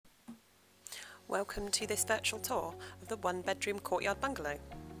Welcome to this virtual tour of the one-bedroom courtyard bungalow.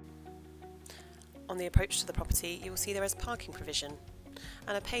 On the approach to the property, you will see there is parking provision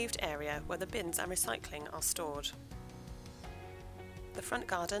and a paved area where the bins and recycling are stored. The front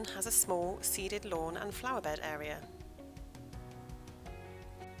garden has a small seeded lawn and flowerbed area.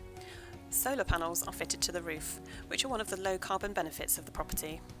 Solar panels are fitted to the roof, which are one of the low carbon benefits of the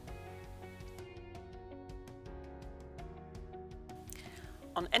property.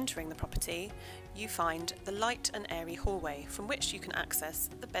 On entering the property, you find the light and airy hallway from which you can access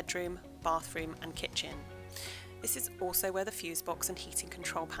the bedroom, bathroom and kitchen. This is also where the fuse box and heating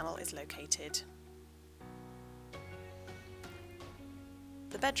control panel is located.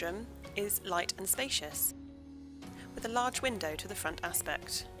 The bedroom is light and spacious, with a large window to the front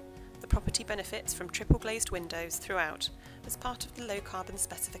aspect. The property benefits from triple glazed windows throughout as part of the low carbon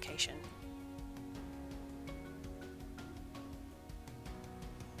specification.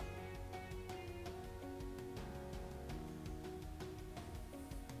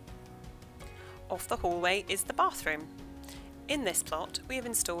 Off the hallway is the bathroom. In this plot, we have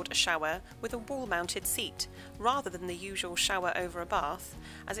installed a shower with a wall-mounted seat rather than the usual shower over a bath,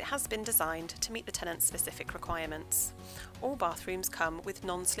 as it has been designed to meet the tenant's specific requirements. All bathrooms come with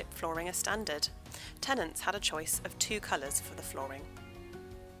non-slip flooring as standard. Tenants had a choice of two colours for the flooring.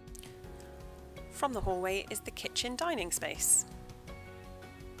 From the hallway is the kitchen dining space.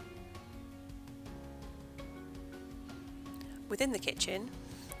 Within the kitchen,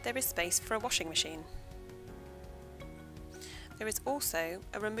 there is space for a washing machine. There is also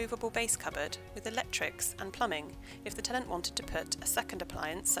a removable base cupboard with electrics and plumbing if the tenant wanted to put a second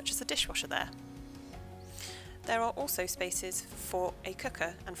appliance such as a dishwasher there. There are also spaces for a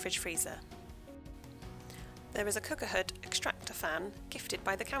cooker and fridge freezer. There is a cooker hood extractor fan gifted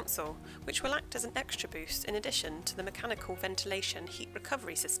by the council, which will act as an extra boost in addition to the mechanical ventilation heat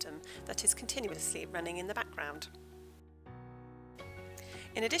recovery system that is continuously running in the background.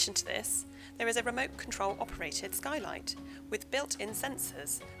 In addition to this, there is a remote control operated skylight with built-in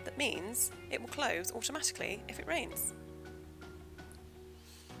sensors that means it will close automatically if it rains.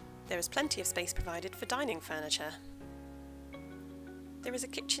 There is plenty of space provided for dining furniture. There is a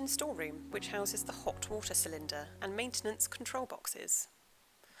kitchen storeroom which houses the hot water cylinder and maintenance control boxes.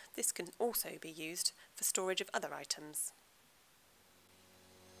 This can also be used for storage of other items.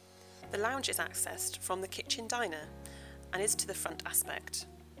 The lounge is accessed from the kitchen diner and is to the front aspect.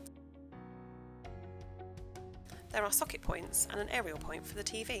 There are socket points and an aerial point for the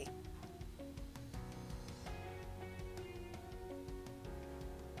TV.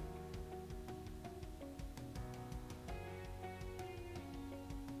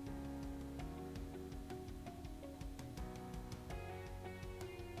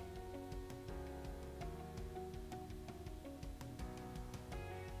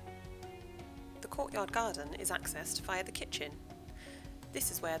 The courtyard garden is accessed via the kitchen. This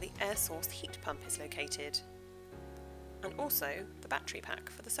is where the air-source heat pump is located, and also the battery pack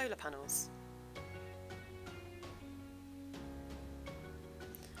for the solar panels.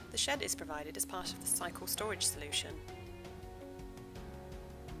 The shed is provided as part of the cycle storage solution.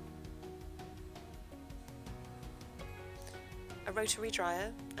 A rotary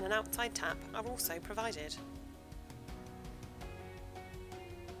dryer and an outside tap are also provided.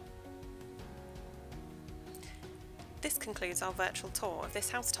 This concludes our virtual tour of this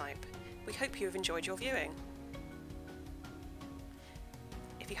house type. We hope you have enjoyed your viewing.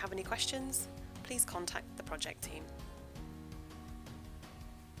 If you have any questions, please contact the project team.